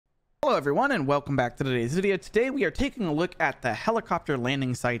Hello everyone and welcome back to today's video. Today we are taking a look at the helicopter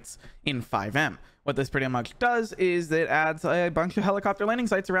landing sites in FiveM. What this pretty much does is it adds a bunch of helicopter landing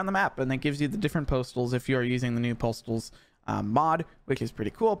sites around the map, and it gives you the different postals if you're using the new postals mod, which is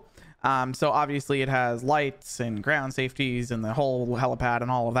pretty cool. So obviously it has lights and ground safeties and the whole helipad and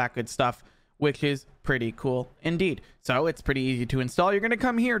all of that good stuff, which is pretty cool indeed. So it's pretty easy to install. You're going to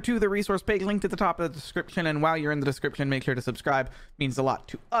come here to the resource page linked at the top of the description, and while you're in the description, make sure to subscribe. It means a lot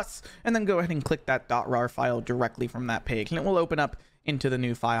to us. And then go ahead and click that .rar file directly from that page, and it will open up into the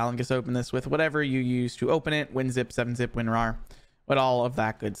new file. And just open this with whatever you use to open it, WinZip, 7-zip, WinRAR, what all of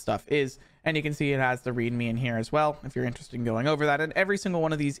that good stuff is. And you can see it has the README in here as well if you're interested in going over that. And every single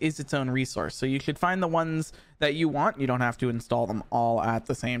one of these is its own resource, so you should find the ones that you want. You don't have to install them all at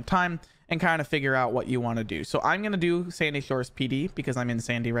the same time, and kind of figure out what you want to do. So I'm going to do Sandy Shores PD because I'm in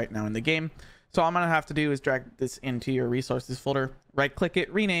Sandy right now in the game. So all I'm going to have to do is drag this into your resources folder, right click it,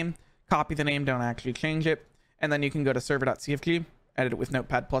 rename, copy the name, don't actually change it, and then you can go to server.cfg, edit it with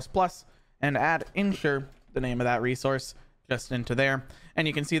Notepad++, and add insure, the name of that resource, just into there. And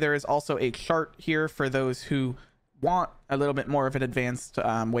you can see there is also a chart here for those who want a little bit more of an advanced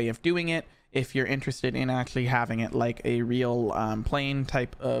way of doing it, if you're interested in actually having it like a real plane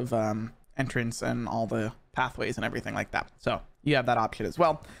type of entrance and all the pathways and everything like that. So you have that option as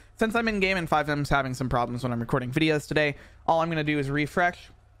well. Since I'm in game and FiveM's having some problems when I'm recording videos today, all I'm going to do is refresh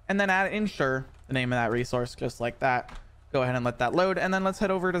and then add insure, the name of that resource, just like that. Go ahead and let that load, and then let's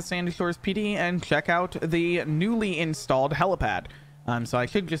head over to Sandy Shores PD and check out the newly installed helipad. So I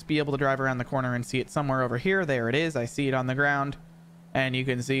should just be able to drive around the corner and see it somewhere over here. There it is. I see it on the ground, and you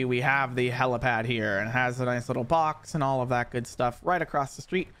can see we have the helipad here, and it has a nice little box and all of that good stuff right across the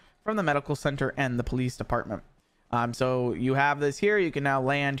street from the medical center and the police department. So you have this here. You can now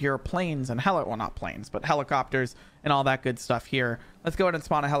land your planes and well, not planes, but helicopters and all that good stuff here. Let's go ahead and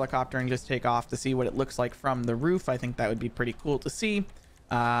spawn a helicopter and just take off to see what it looks like from the roof. I think that would be pretty cool to see.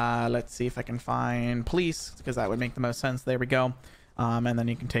 Let's see if I can find police, because that would make the most sense. There we go. And then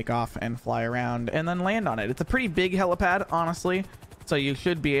you can take off and fly around and then land on it. It's a pretty big helipad, honestly, so you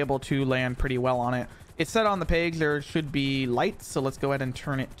should be able to land pretty well on it. It said on the page there should be lights, so let's go ahead and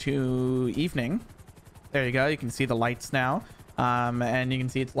turn it to evening. There you go. You can see the lights now, and you can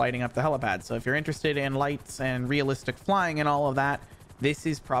see it's lighting up the helipad. So if you're interested in lights and realistic flying and all of that, this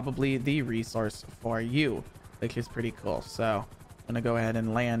is probably the resource for you, which is pretty cool. So I'm gonna go ahead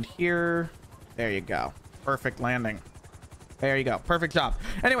and land here. There you go. Perfect landing. There you go. Perfect job.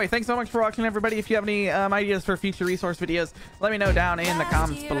 Anyway, thanks so much for watching, everybody. If you have any ideas for future resource videos, let me know down in the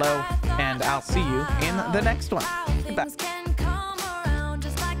comments below, and I'll see you in the next one. Goodbye.